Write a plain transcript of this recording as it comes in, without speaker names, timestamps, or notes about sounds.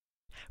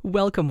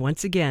Welcome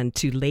once again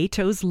to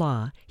Leto's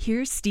Law.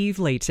 Here's Steve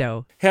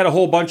Leto. Had a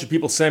whole bunch of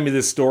people send me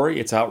this story.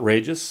 It's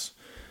outrageous.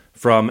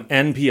 From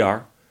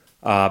NPR,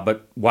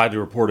 but widely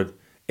reported.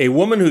 A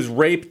woman whose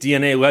rape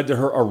DNA led to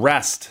her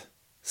arrest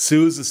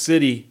sues the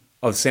city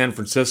of San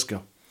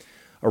Francisco.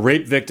 A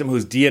rape victim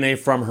whose DNA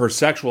from her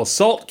sexual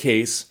assault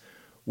case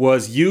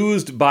was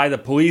used by the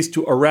police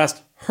to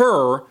arrest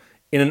her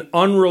in an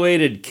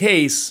unrelated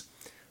case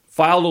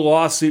filed a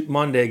lawsuit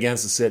Monday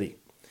against the city.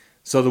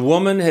 So the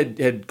woman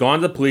had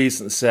gone to the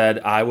police and said,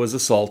 I was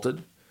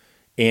assaulted.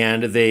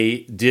 And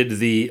they did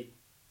the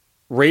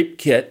rape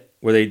kit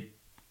where they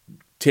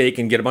take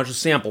and get a bunch of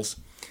samples.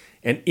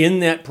 And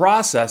in that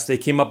process, they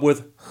came up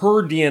with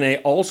her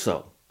DNA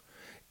also.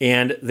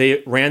 And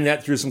they ran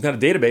that through some kind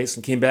of database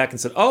and came back and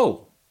said,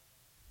 oh,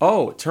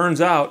 it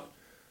turns out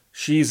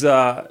she's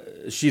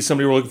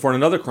somebody we're looking for in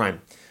another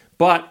crime.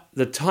 But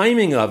the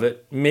timing of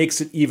it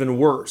makes it even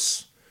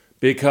worse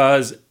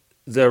because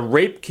the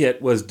rape kit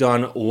was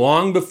done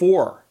long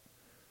before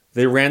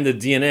they ran the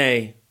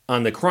DNA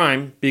on the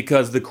crime,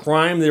 because the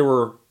crime they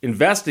were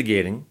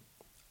investigating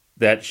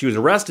that she was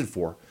arrested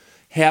for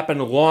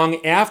happened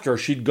long after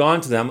she'd gone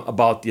to them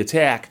about the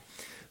attack.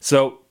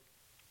 So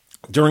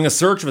during a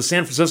search of a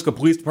San Francisco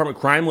Police Department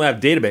crime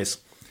lab database,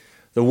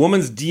 the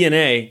woman's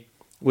DNA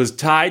was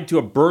tied to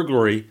a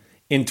burglary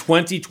in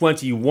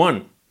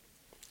 2021.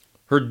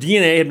 Her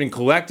DNA had been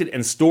collected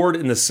and stored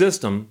in the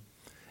system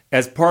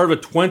as part of a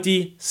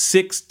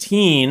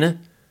 2016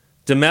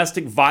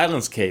 domestic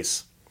violence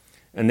case.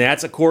 And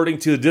that's according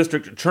to the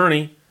district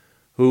attorney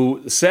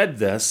who said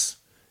this,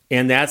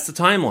 and that's the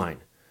timeline.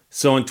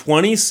 So in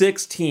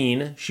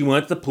 2016, she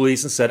went to the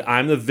police and said,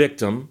 I'm the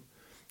victim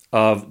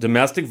of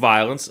domestic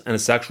violence and a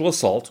sexual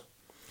assault,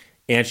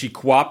 and she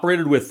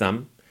cooperated with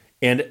them.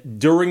 And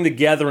during the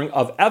gathering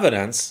of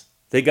evidence,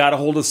 they got a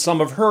hold of some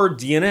of her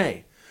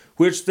DNA,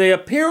 which they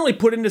apparently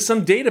put into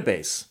some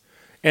database.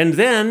 And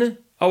then,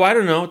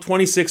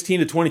 2016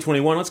 to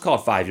 2021, let's call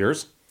it 5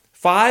 years.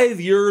 5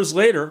 years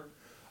later,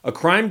 a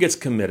crime gets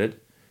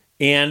committed,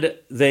 and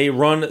they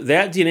run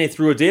that DNA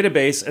through a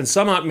database, and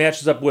somehow it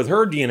matches up with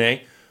her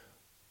DNA,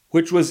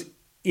 which was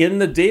in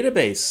the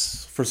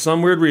database for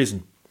some weird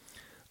reason.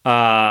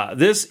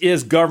 This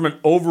is government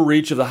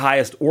overreach of the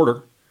highest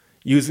order,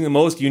 using the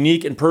most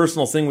unique and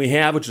personal thing we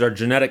have, which is our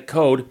genetic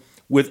code,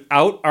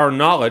 without our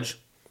knowledge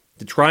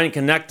to try and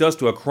connect us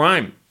to a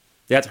crime.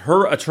 That's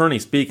her attorney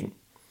speaking.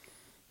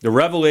 The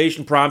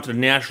revelation prompted a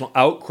national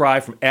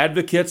outcry from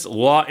advocates,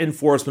 law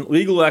enforcement,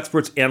 legal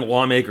experts, and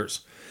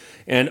lawmakers.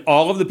 And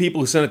all of the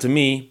people who sent it to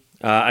me,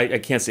 I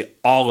can't say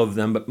all of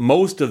them, but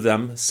most of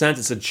them sent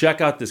and said, check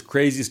out this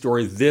crazy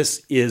story.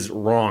 This is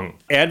wrong.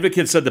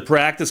 Advocates said the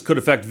practice could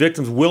affect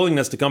victims'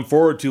 willingness to come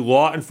forward to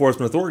law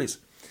enforcement authorities.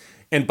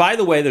 And by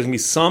the way, there's going to be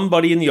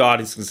somebody in the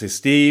audience who's going to say,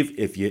 Steve,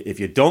 if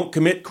you don't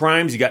commit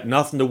crimes, you got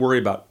nothing to worry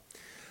about.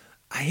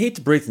 I hate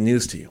to break the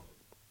news to you.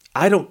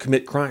 I don't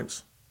commit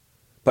crimes.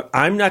 But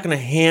I'm not going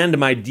to hand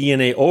my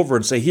DNA over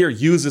and say, here,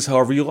 use this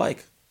however you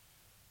like.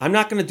 I'm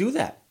not going to do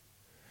that.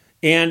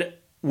 And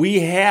we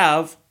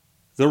have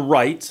the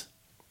right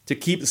to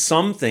keep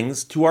some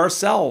things to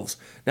ourselves.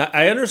 Now,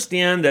 I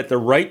understand that the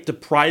right to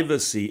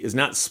privacy is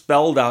not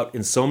spelled out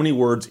in so many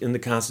words in the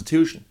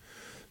Constitution.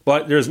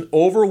 But there's an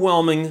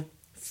overwhelming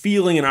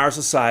feeling in our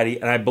society,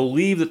 and I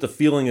believe that the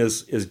feeling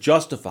is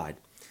justified,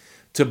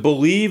 to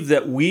believe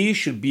that we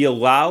should be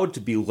allowed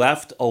to be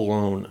left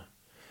alone.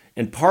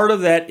 And part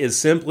of that is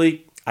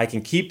simply, I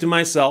can keep to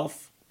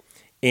myself,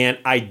 and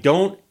I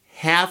don't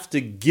have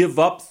to give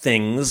up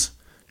things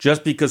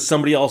just because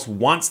somebody else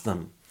wants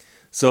them.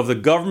 So if the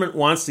government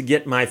wants to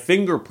get my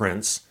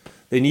fingerprints,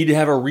 they need to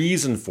have a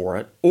reason for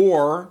it.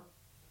 Or,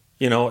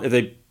 if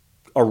they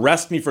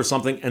arrest me for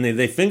something and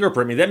they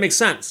fingerprint me, that makes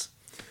sense.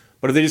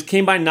 But if they just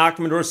came by, knocked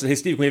on my door and said, hey,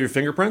 Steve, can we have your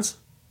fingerprints?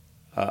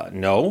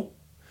 No.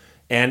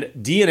 And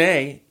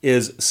DNA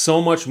is so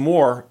much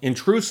more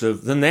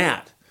intrusive than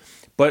that.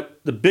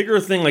 But the bigger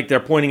thing like they're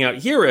pointing out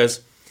here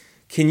is,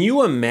 can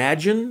you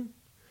imagine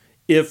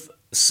if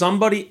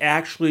somebody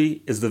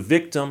actually is the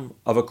victim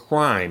of a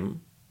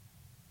crime,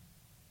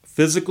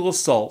 physical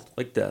assault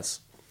like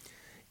this,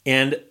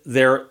 and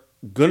they're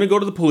going to go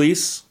to the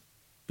police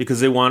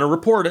because they want to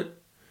report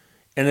it,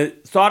 and the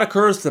thought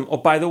occurs to them, oh,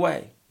 by the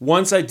way,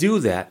 once I do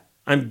that,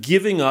 I'm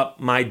giving up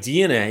my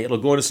DNA. It'll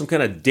go into some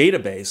kind of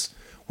database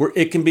where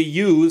it can be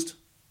used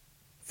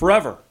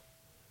forever.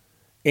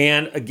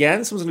 And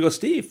again, someone's going to go,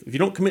 Steve, if you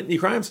don't commit any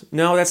crimes,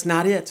 no, that's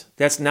not it.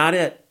 That's not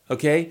it,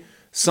 okay?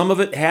 Some of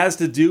it has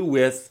to do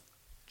with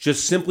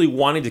just simply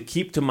wanting to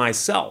keep to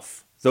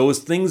myself those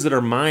things that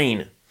are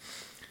mine.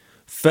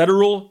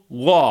 Federal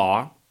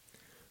law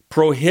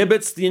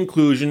prohibits the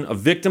inclusion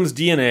of victims'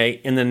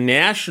 DNA in the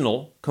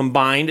National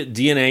Combined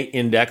DNA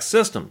Index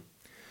system.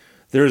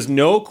 There is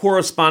no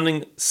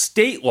corresponding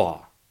state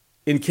law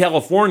in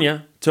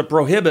California to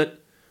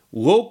prohibit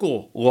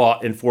local law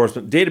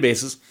enforcement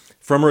databases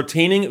from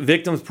retaining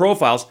victims'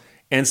 profiles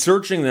and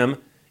searching them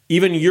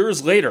even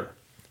years later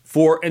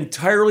for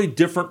entirely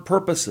different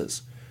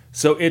purposes.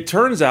 So it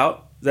turns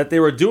out that they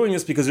were doing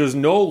this because there's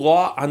no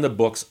law on the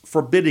books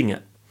forbidding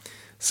it.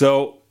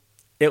 So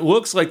it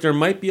looks like there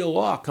might be a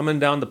law coming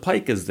down the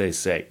pike, as they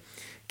say.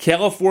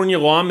 California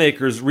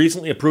lawmakers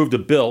recently approved a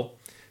bill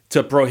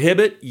to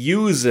prohibit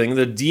using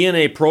the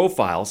DNA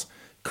profiles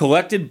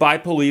collected by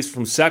police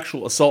from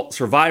sexual assault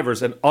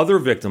survivors and other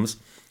victims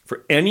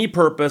for any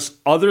purpose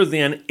other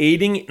than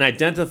aiding and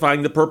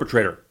identifying the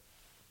perpetrator.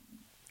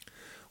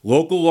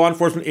 Local law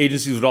enforcement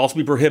agencies would also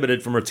be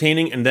prohibited from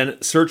retaining and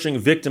then searching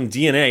victim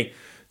DNA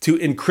to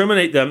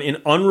incriminate them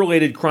in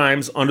unrelated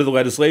crimes under the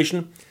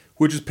legislation,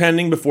 which is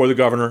pending before the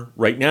governor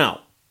right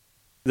now.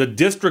 The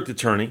district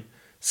attorney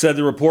said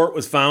the report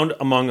was found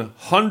among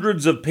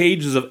hundreds of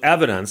pages of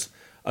evidence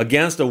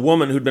against a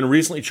woman who'd been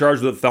recently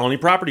charged with a felony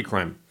property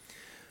crime.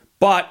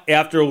 But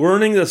after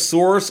learning the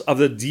source of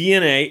the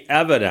DNA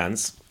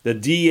evidence, the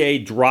DA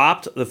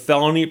dropped the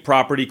felony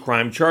property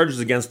crime charges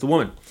against the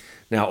woman.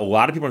 Now, a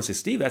lot of people want to say,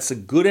 Steve, that's a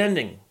good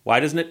ending. Why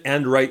doesn't it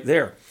end right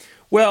there?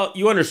 Well,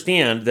 you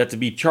understand that to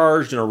be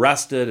charged and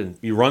arrested and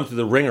be run through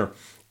the ringer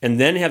and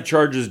then have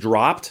charges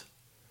dropped,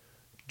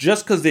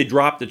 just because they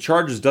dropped the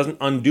charges doesn't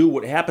undo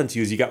what happened to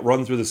you as you got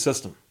run through the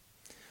system.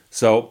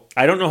 So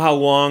I don't know how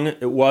long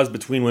it was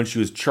between when she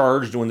was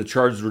charged and when the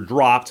charges were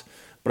dropped,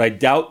 but I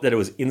doubt that it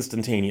was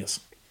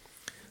instantaneous.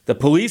 The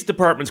police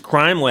department's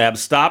crime lab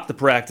stopped the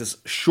practice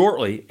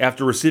shortly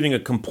after receiving a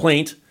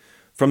complaint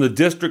from the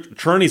district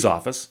attorney's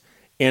office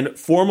and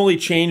formally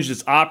changed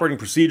its operating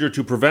procedure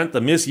to prevent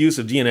the misuse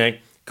of DNA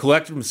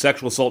collected from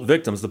sexual assault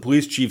victims, the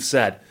police chief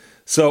said.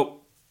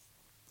 So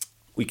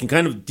we can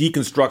kind of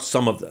deconstruct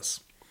some of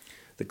this.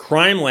 The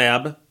crime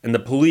lab and the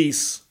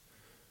police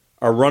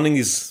are running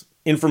these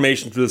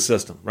information through the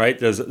system, right?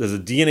 There's a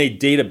DNA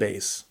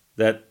database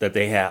that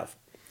they have.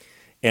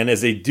 And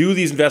as they do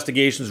these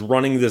investigations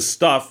running this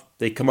stuff,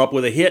 they come up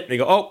with a hit. And they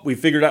go, oh, we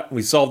figured out,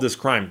 we solved this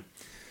crime.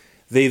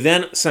 They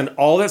then send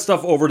all that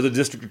stuff over to the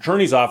district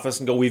attorney's office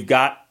and go, we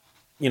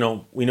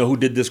know who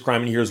did this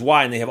crime and here's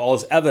why. And they have all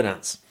this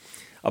evidence.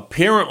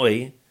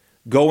 Apparently,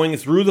 going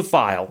through the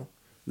file,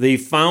 they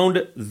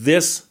found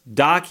this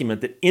document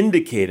that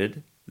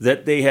indicated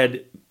that they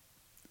had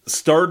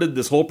started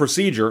this whole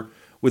procedure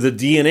with a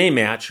DNA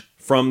match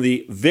from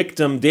the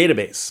victim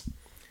database.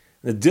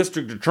 The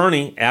district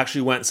attorney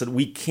actually went and said,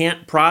 we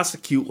can't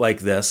prosecute like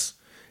this,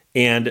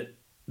 and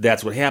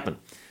that's what happened.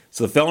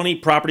 So the felony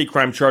property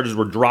crime charges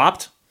were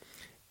dropped,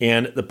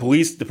 and the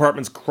police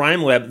department's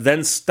crime lab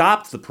then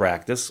stopped the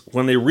practice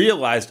when they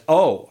realized,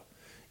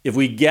 if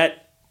we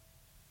get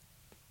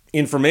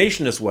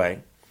information this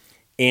way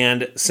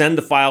and send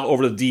the file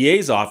over to the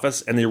DA's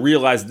office and they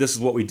realize this is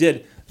what we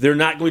did, they're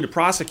not going to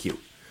prosecute.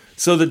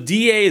 So the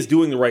DA is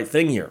doing the right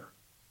thing here.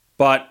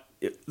 But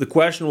the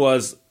question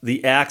was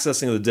the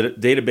accessing of the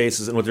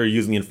databases and what they're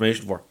using the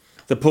information for.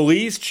 The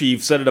police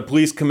chief said at a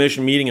police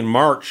commission meeting in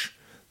March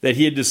that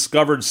he had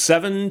discovered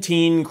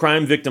 17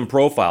 crime victim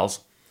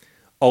profiles,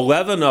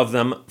 11 of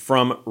them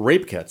from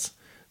rape kits,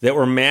 that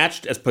were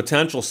matched as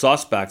potential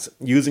suspects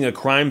using a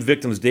crime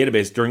victims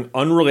database during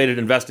unrelated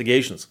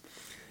investigations.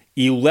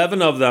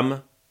 11 of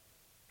them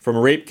from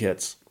rape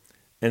kits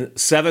and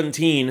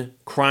 17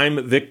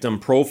 crime victim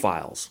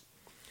profiles.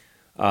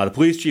 The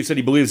police chief said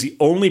he believes the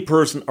only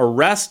person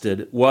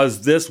arrested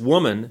was this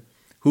woman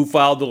who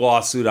filed the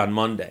lawsuit on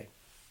Monday.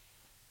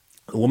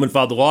 The woman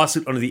filed the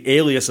lawsuit under the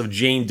alias of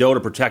Jane Doe to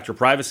protect her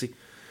privacy.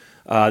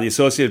 The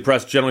Associated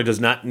Press generally does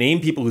not name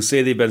people who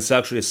say they've been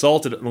sexually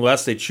assaulted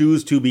unless they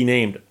choose to be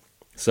named.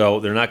 So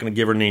they're not going to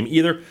give her name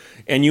either.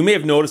 And you may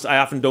have noticed I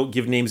often don't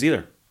give names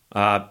either.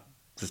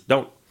 Just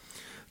don't.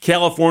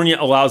 California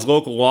allows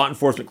local law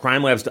enforcement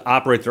crime labs to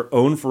operate their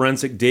own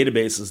forensic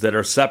databases that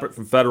are separate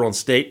from federal and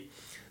state.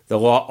 The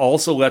law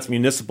also lets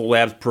municipal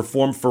labs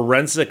perform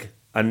forensic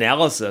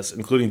analysis,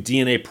 including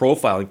DNA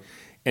profiling,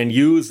 and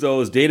use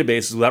those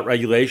databases without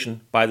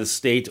regulation by the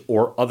state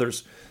or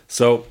others.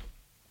 So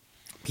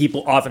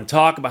people often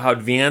talk about how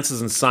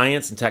advances in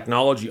science and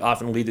technology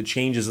often lead to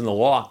changes in the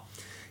law.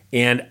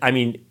 And I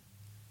mean,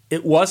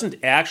 it wasn't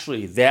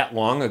actually that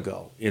long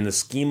ago in the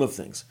scheme of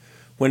things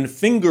when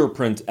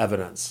fingerprint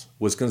evidence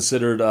was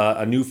considered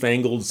a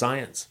newfangled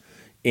science.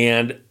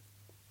 And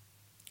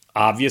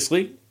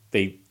obviously,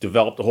 they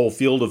developed a whole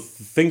field of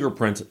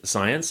fingerprint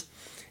science.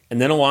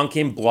 And then along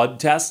came blood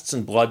tests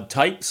and blood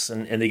types,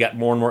 and they got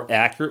more and more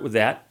accurate with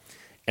that.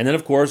 And then,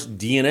 of course,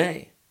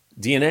 DNA.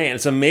 And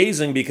it's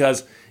amazing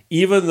because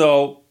even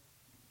though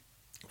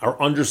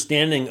our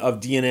understanding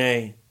of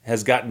DNA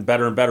has gotten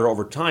better and better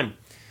over time,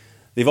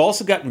 they've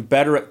also gotten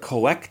better at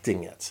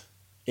collecting it.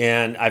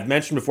 And I've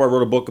mentioned before, I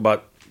wrote a book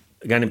about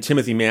a guy named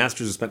Timothy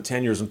Masters who spent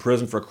 10 years in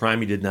prison for a crime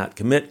he did not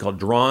commit called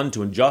Drawn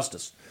to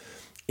Injustice.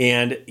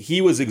 And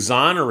he was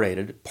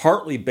exonerated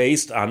partly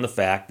based on the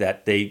fact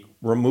that they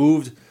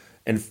removed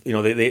and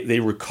they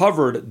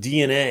recovered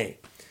DNA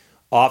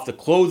off the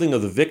clothing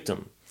of the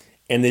victim.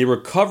 And they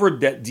recovered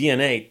that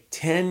DNA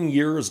 10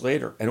 years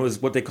later. And it was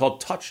what they call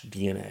touch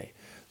DNA.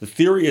 The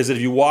theory is that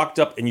if you walked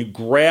up and you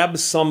grabbed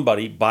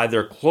somebody by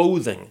their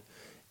clothing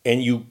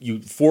and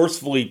you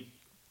forcefully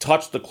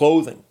touched the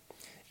clothing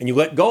and you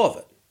let go of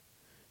it,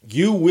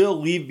 you will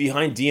leave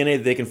behind DNA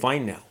that they can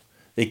find now.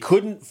 They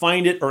couldn't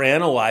find it or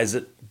analyze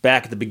it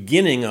back at the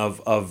beginning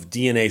of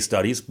DNA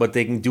studies, but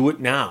they can do it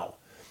now.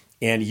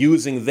 And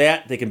using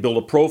that, they can build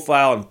a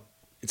profile, and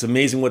it's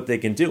amazing what they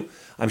can do.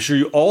 I'm sure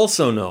you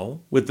also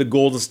know, with the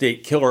Golden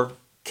State Killer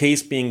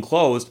case being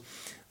closed,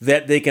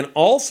 that they can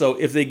also,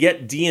 if they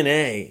get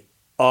DNA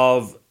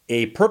of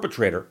a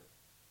perpetrator,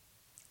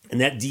 and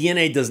that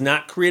DNA does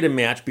not create a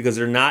match because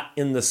they're not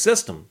in the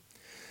system,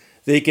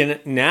 they can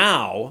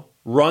now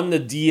run the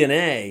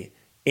DNA,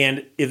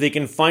 and if they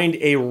can find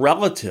a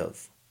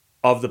relative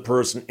of the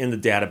person in the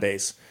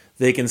database,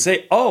 they can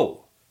say,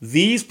 oh,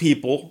 these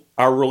people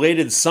are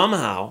related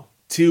somehow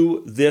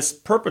to this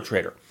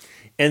perpetrator.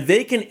 And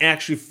they can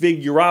actually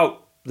figure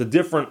out the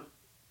different,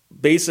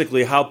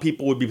 basically, how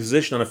people would be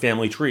positioned on a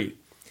family tree.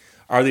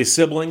 Are they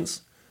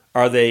siblings?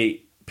 Are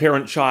they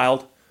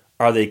parent-child?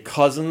 Are they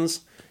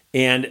cousins?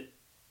 And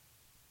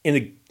in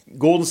the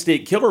Golden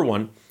State Killer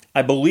one,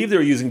 I believe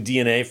they're using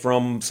DNA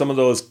from some of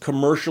those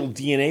commercial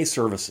DNA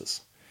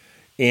services.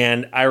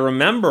 And I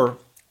remember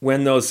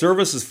when those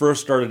services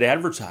first started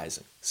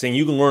advertising, saying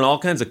you can learn all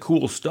kinds of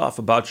cool stuff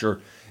about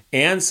your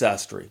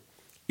ancestry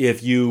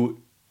if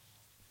you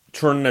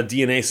turn in a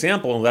DNA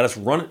sample and let us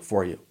run it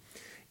for you.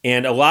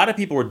 And a lot of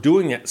people were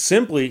doing that,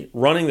 simply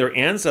running their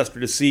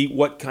ancestry to see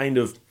what kind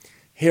of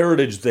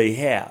heritage they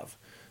have.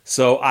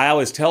 So I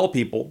always tell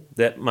people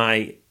that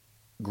my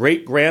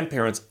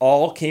great-grandparents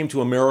all came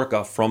to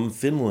America from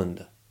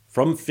Finland.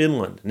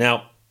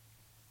 Now,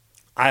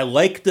 I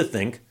like to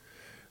think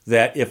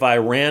that if I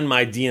ran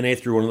my DNA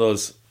through one of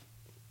those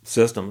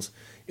systems,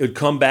 it would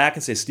come back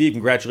and say, Steve,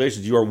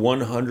 congratulations, you are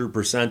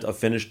 100% of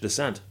Finnish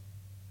descent.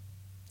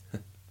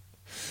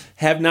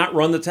 Have not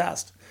run the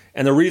test.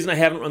 And the reason I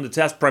haven't run the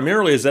test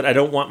primarily is that I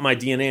don't want my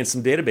DNA in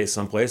some database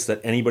someplace that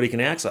anybody can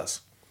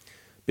access.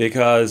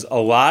 Because a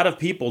lot of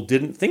people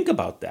didn't think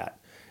about that.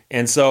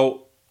 And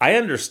so I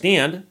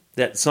understand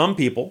that some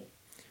people,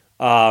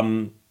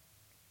 when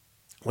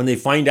they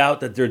find out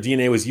that their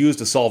DNA was used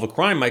to solve a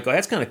crime, might go,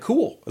 that's kind of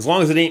cool. As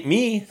long as it ain't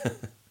me,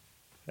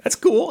 that's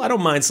cool. I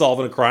don't mind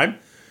solving a crime.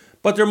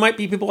 But there might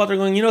be people out there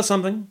going, you know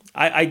something?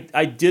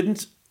 I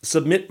didn't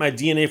submit my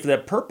DNA for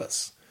that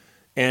purpose.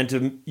 And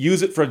to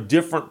use it for a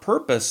different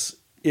purpose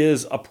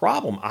is a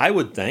problem, I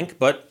would think.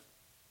 But,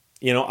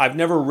 I've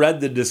never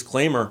read the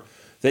disclaimer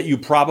that you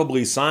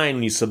probably sign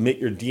when you submit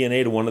your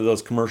DNA to one of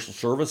those commercial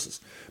services.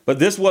 But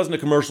this wasn't a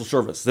commercial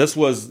service. This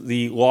was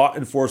the law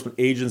enforcement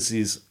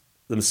agencies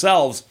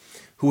themselves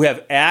who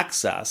have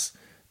access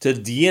to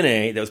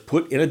DNA that was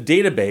put in a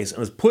database and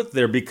was put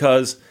there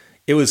because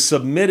it was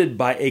submitted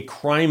by a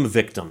crime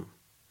victim.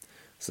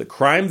 So the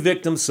crime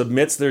victim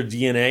submits their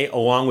DNA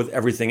along with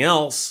everything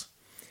else,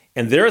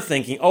 and they're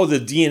thinking, oh, the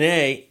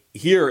DNA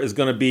here is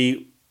going to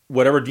be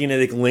whatever DNA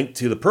they can link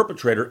to the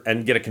perpetrator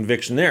and get a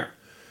conviction there.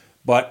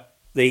 But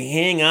they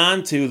hang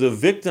on to the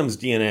victim's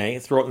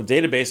DNA, throw it in the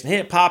database, and hey,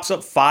 it pops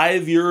up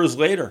 5 years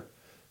later,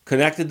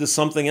 connected to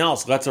something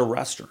else. Let's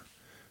arrest her.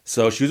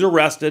 So she was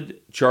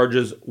arrested,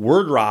 charges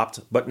were dropped,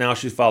 but now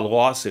she's filed a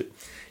lawsuit.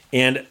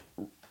 And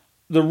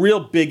the real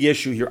big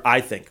issue here,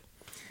 I think,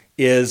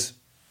 is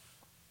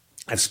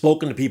I've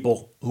spoken to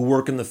people who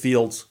work in the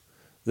fields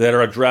that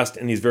are addressed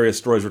in these various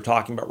stories we're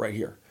talking about right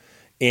here.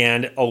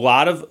 And a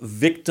lot of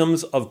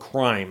victims of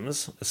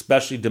crimes,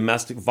 especially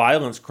domestic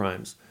violence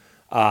crimes,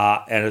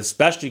 and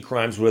especially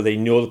crimes where they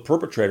know the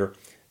perpetrator,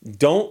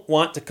 don't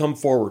want to come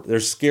forward. They're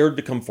scared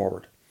to come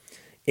forward.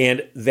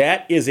 And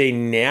that is a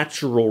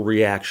natural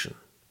reaction.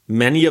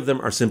 Many of them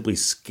are simply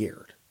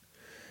scared.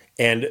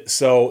 And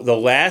so the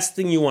last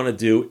thing you want to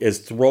do is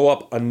throw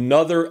up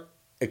another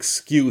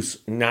excuse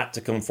not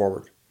to come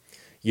forward.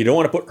 You don't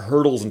want to put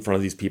hurdles in front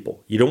of these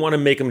people. You don't want to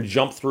make them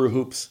jump through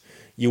hoops.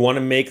 You want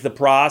to make the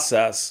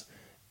process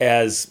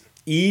as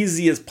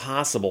easy as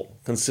possible,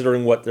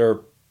 considering what they're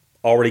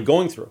already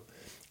going through.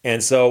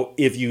 And so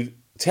if you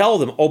tell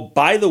them, oh,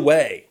 by the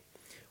way,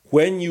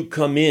 when you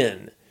come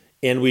in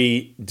and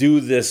we do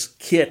this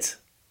kit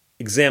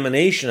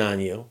examination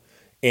on you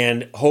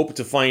and hope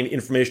to find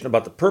information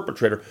about the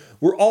perpetrator,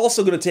 we're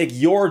also going to take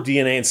your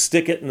DNA and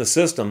stick it in the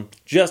system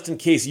just in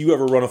case you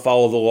ever run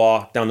afoul of the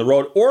law down the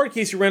road or in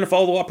case you ran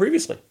afoul of the law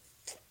previously.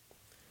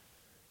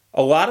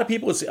 A lot of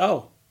people would say,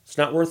 oh, it's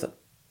not worth it.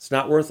 It's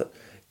not worth it.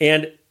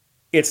 And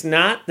it's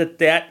not that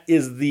that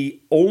is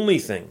the only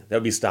thing that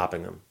would be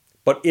stopping them,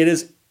 but it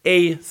is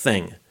a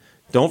thing.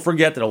 Don't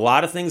forget that a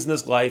lot of things in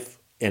this life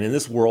and in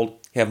this world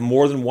have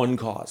more than one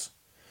cause.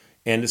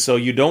 And so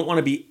you don't want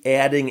to be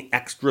adding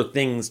extra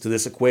things to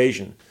this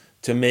equation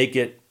to make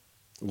it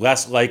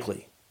less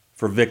likely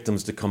for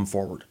victims to come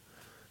forward.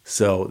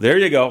 So there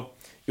you go.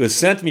 It was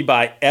sent to me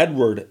by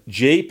Edward,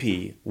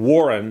 JP,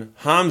 Warren,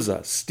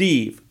 Hamza,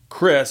 Steve,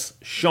 Chris,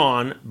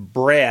 Sean,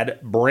 Brad,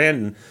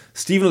 Brandon,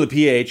 Stephen with a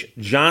PH,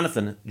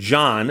 Jonathan,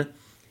 John,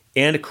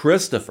 and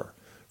Christopher.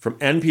 From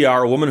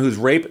NPR, a woman whose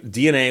rape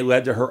DNA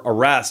led to her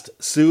arrest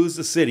sues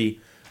the city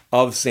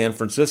of San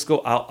Francisco.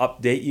 I'll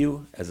update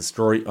you as the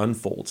story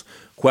unfolds.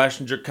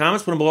 Questions or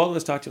comments, put them below.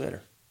 Let's talk to you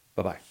later.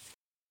 Bye-bye.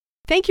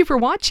 Thank you for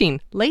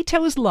watching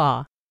Leto's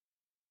Law.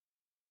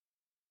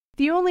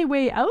 The only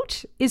way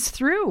out is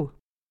through.